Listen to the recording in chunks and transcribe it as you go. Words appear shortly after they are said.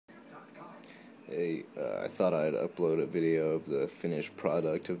Hey, I thought I'd upload a video of the finished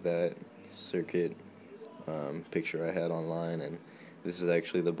product of that circuit picture I had online, and this is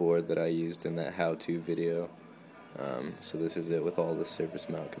actually the board that I used in that how-to video. So this is it with all the surface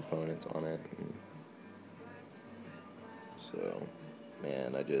mount components on it. So,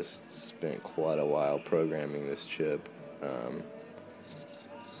 man, I just spent quite a while programming this chip.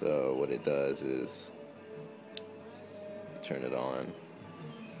 So what it does is you turn it on,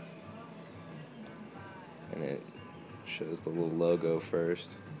 and it shows the little logo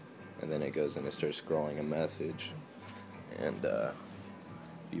first, and then it goes in and starts scrolling a message, and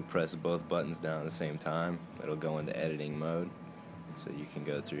you press both buttons down at the same time, it'll go into editing mode, so you can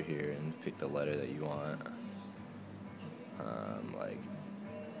go through here and pick the letter that you want, like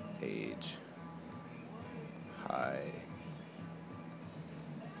H, high,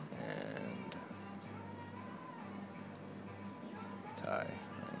 and tie.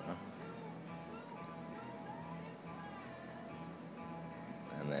 I don't know.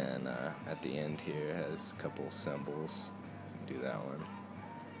 And then at the end here it has a couple symbols. You can do that one.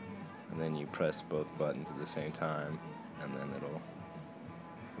 And then you press both buttons at the same time, and then it'll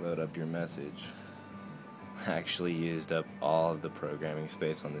load up your message. I actually used up all of the programming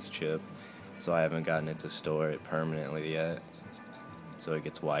space on this chip, so I haven't gotten it to store it permanently yet. So it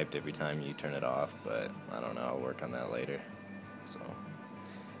gets wiped every time you turn it off, but I don't know, I'll work on that later. So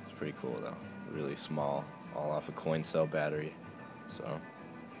it's pretty cool though. Really small, all off a coin cell battery. So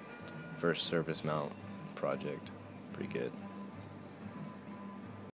first surface mount project, pretty good.